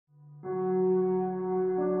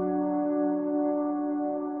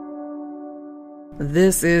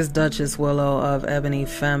This is Duchess Willow of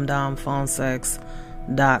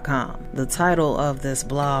EbonyFemdomephonesex.com. The title of this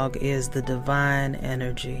blog is The Divine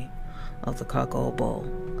Energy of the Cuckold Bull.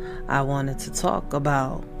 I wanted to talk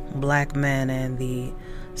about black men and the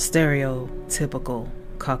stereotypical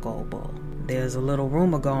cuckold bull. There's a little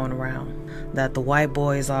rumor going around that the white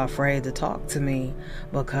boys are afraid to talk to me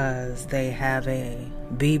because they have a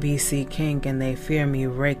BBC kink and they fear me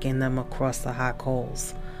raking them across the hot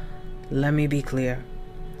coals. Let me be clear.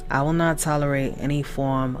 I will not tolerate any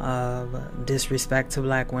form of disrespect to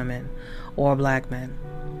black women or black men.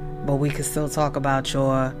 But we can still talk about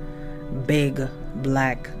your big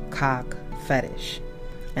black cock fetish.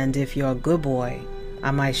 And if you're a good boy,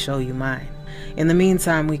 I might show you mine. In the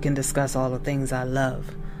meantime, we can discuss all the things I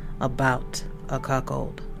love about a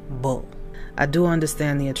cuckold bull. I do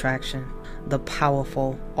understand the attraction, the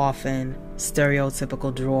powerful, often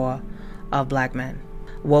stereotypical draw of black men.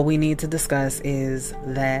 What we need to discuss is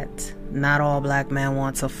that not all black men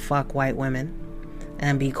want to fuck white women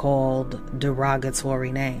and be called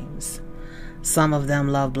derogatory names. Some of them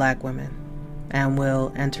love black women and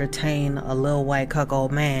will entertain a little white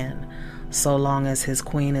cuckold man so long as his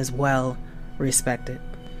queen is well respected.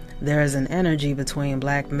 There is an energy between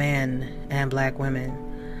black men and black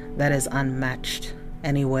women that is unmatched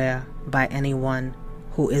anywhere by anyone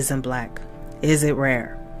who isn't black. Is it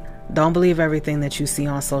rare? Don't believe everything that you see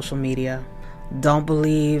on social media. Don't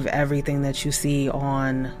believe everything that you see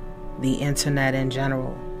on the internet in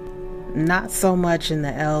general. Not so much in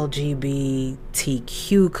the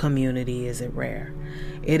LGBTQ community is it rare.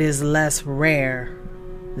 It is less rare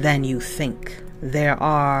than you think. There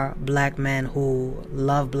are black men who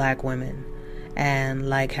love black women and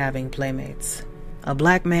like having playmates. A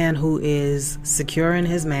black man who is secure in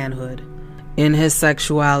his manhood, in his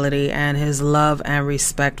sexuality, and his love and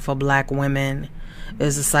respect for black women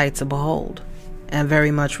is a sight to behold and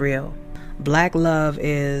very much real. Black love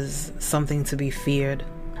is something to be feared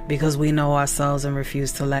because we know ourselves and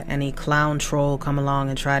refuse to let any clown troll come along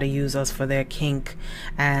and try to use us for their kink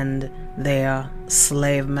and their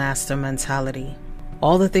slave master mentality.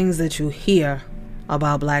 All the things that you hear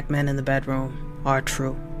about black men in the bedroom are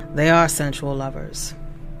true. They are sensual lovers,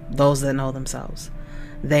 those that know themselves.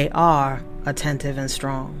 They are attentive and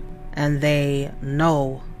strong, and they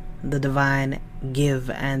know the divine give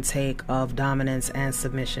and take of dominance and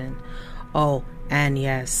submission. Oh, and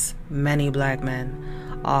yes, many black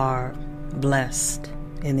men are blessed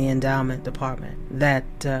in the endowment department that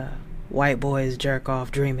white boys jerk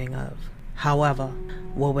off dreaming of. However,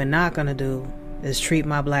 what we're not going to do is treat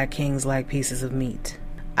my black kings like pieces of meat.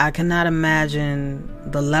 I cannot imagine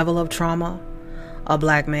the level of trauma a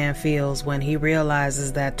black man feels when he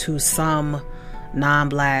realizes that to some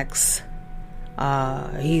non-blacks,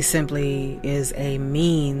 he simply is a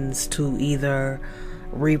means to either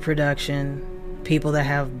reproduction, people that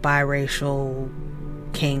have biracial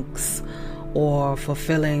kinks, or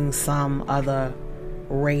fulfilling some other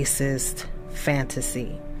racist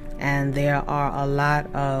fantasy. And there are a lot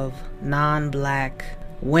of non-black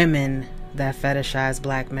women that fetishize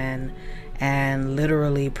black men and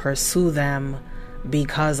literally pursue them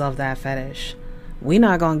because of that fetish. We're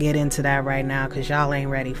not gonna get into that right now because y'all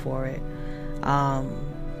ain't ready for it.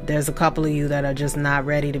 There's a couple of you that are just not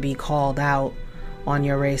ready to be called out on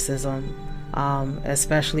your racism,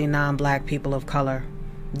 especially non-black people of color.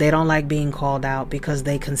 They don't like being called out because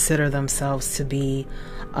they consider themselves to be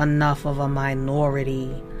enough of a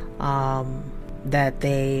minority that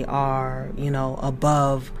they are,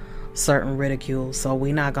 above certain ridicule. So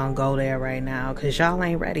we're not gonna go there right now because y'all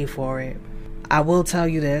ain't ready for it. I will tell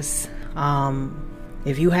you this,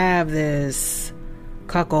 if you have this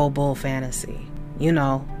cuckold bull fantasy,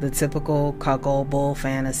 the typical cuckold bull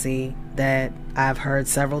fantasy that I've heard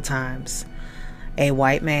several times, a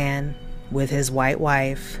white man with his white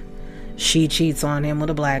wife, she cheats on him with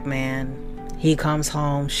a black man, he comes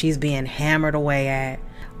home, she's being hammered away at,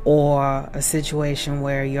 or a situation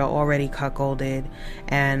where you're already cuckolded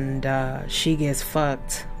and she gets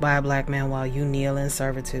fucked by a black man while you kneel in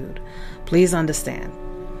servitude. Please understand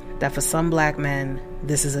that for some black men,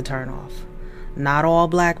 this is a turnoff. Not all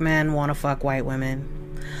black men want to fuck white women.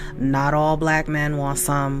 Not all black men want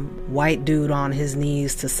some white dude on his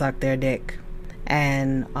knees to suck their dick.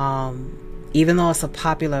 And even though it's a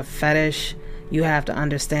popular fetish, you have to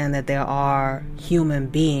understand that there are human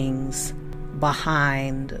beings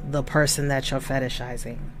behind the person that you're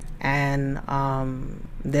fetishizing. And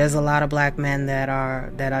there's a lot of black men that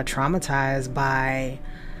are traumatized by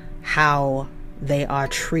how they are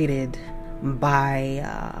treated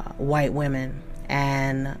by white women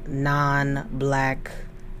and non-black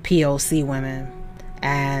POC women.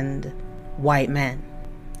 And white men.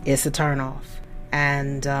 It's a turnoff.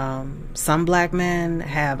 And some black men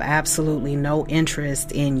have absolutely no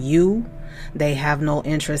interest in you. They have no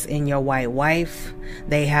interest in your white wife.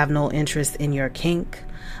 They have no interest in your kink,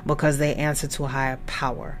 because they answer to a higher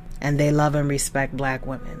power. And they love and respect black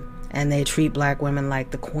women. And they treat black women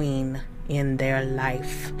like the queen in their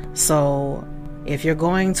life. So if you're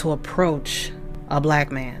going to approach a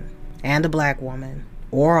black man and a black woman,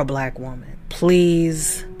 or a black woman,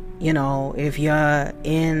 please, if you're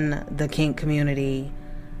in the kink community,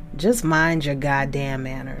 just mind your goddamn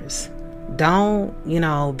manners. Don't,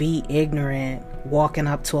 be ignorant walking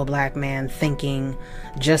up to a black man thinking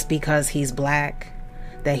just because he's black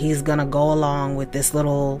that he's gonna go along with this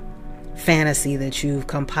little fantasy that you've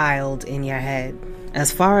compiled in your head.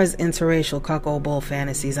 As far as interracial cuckold bull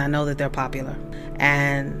fantasies, I know that they're popular.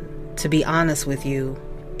 And to be honest with you,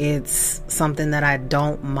 it's something that I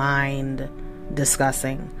don't mind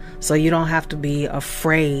discussing. So you don't have to be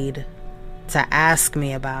afraid to ask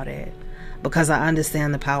me about it, because I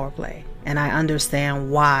understand the power play and I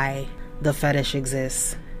understand why the fetish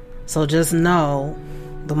exists. So just know,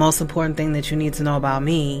 the most important thing that you need to know about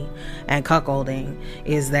me and cuckolding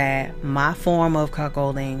is that my form of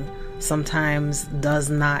cuckolding sometimes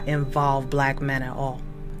does not involve black men at all.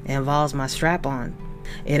 It involves my strap-on.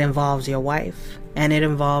 It involves your wife, and it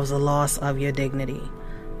involves the loss of your dignity.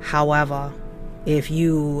 However, if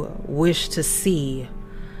you wish to see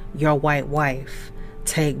your white wife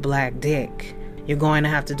take black dick, you're going to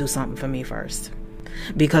have to do something for me first.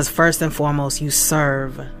 Because first and foremost, you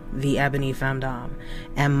serve the Ebony Femdom,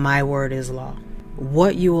 and my word is law.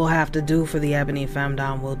 What you will have to do for the Ebony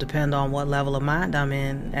Femdom will depend on what level of mind I'm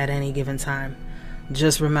in at any given time.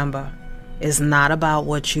 Just remember, it's not about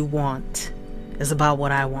what you want. It's about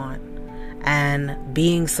what I want. And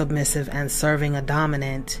being submissive and serving a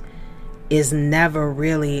dominant is never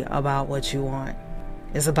really about what you want.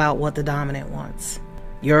 It's about what the dominant wants.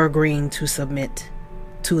 You're agreeing to submit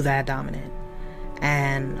to that dominant.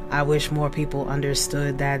 And I wish more people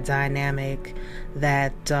understood that dynamic,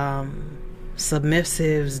 that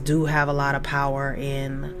submissives do have a lot of power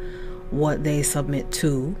in what they submit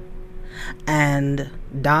to, and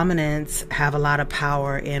dominants have a lot of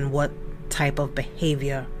power in what type of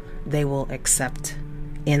behavior they will accept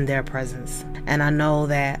in their presence. And I know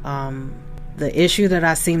that the issue that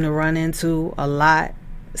I seem to run into a lot,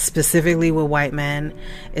 specifically with white men,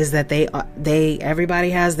 is that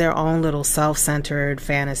everybody has their own little self-centered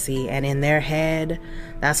fantasy, and in their head,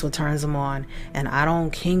 that's what turns them on. And I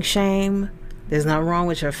don't kink shame. There's nothing wrong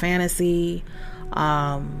with your fantasy.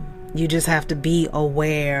 You just have to be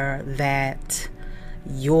aware that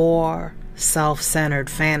your self-centered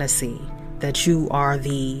fantasy that you are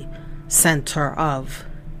the center of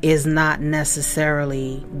is not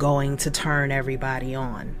necessarily going to turn everybody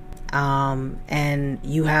on. And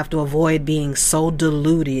you have to avoid being so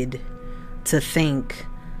deluded to think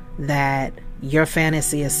that your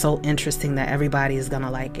fantasy is so interesting that everybody is gonna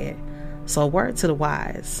like it. So word to the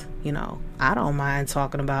wise, I don't mind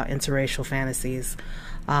talking about interracial fantasies.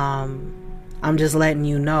 I'm just letting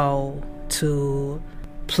you know to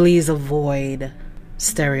please avoid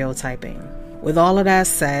stereotyping. With all of that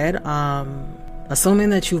said,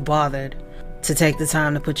 assuming that you've bothered to take the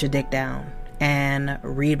time to put your dick down and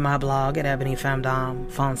read my blog at Ebony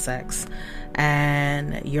Femdom Phone Sex,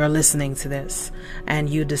 and you're listening to this and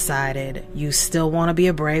you decided you still want to be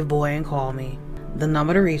a brave boy and call me, the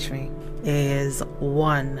number to reach me is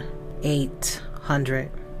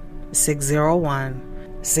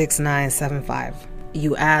 1-800-601-6975.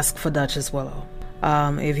 You ask for Duchess Willow.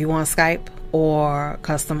 If you want Skype or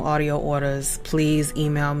custom audio orders, please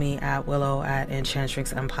email me at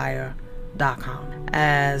willow@enchantrixempire.com.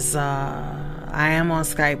 As I am on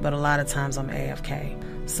Skype, but a lot of times I'm AFK.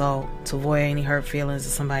 So to avoid any hurt feelings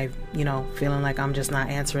of somebody, feeling like I'm just not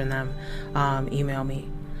answering them, email me.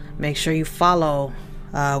 Make sure you follow.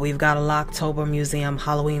 We've got a Locktober Museum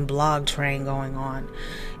Halloween blog train going on.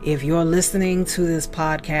 If you're listening to this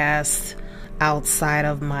podcast outside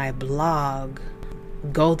of my blog,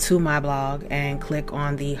 go to my blog and click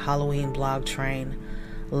on the Halloween blog train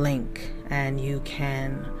link, and you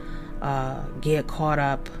can get caught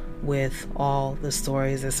up with all the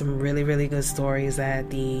stories. There's some really, really good stories that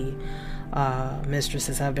the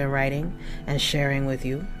mistresses have been writing and sharing with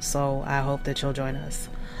you. So I hope that you'll join us.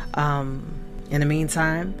 In the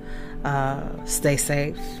meantime, stay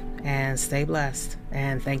safe and stay blessed.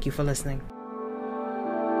 And thank you for listening.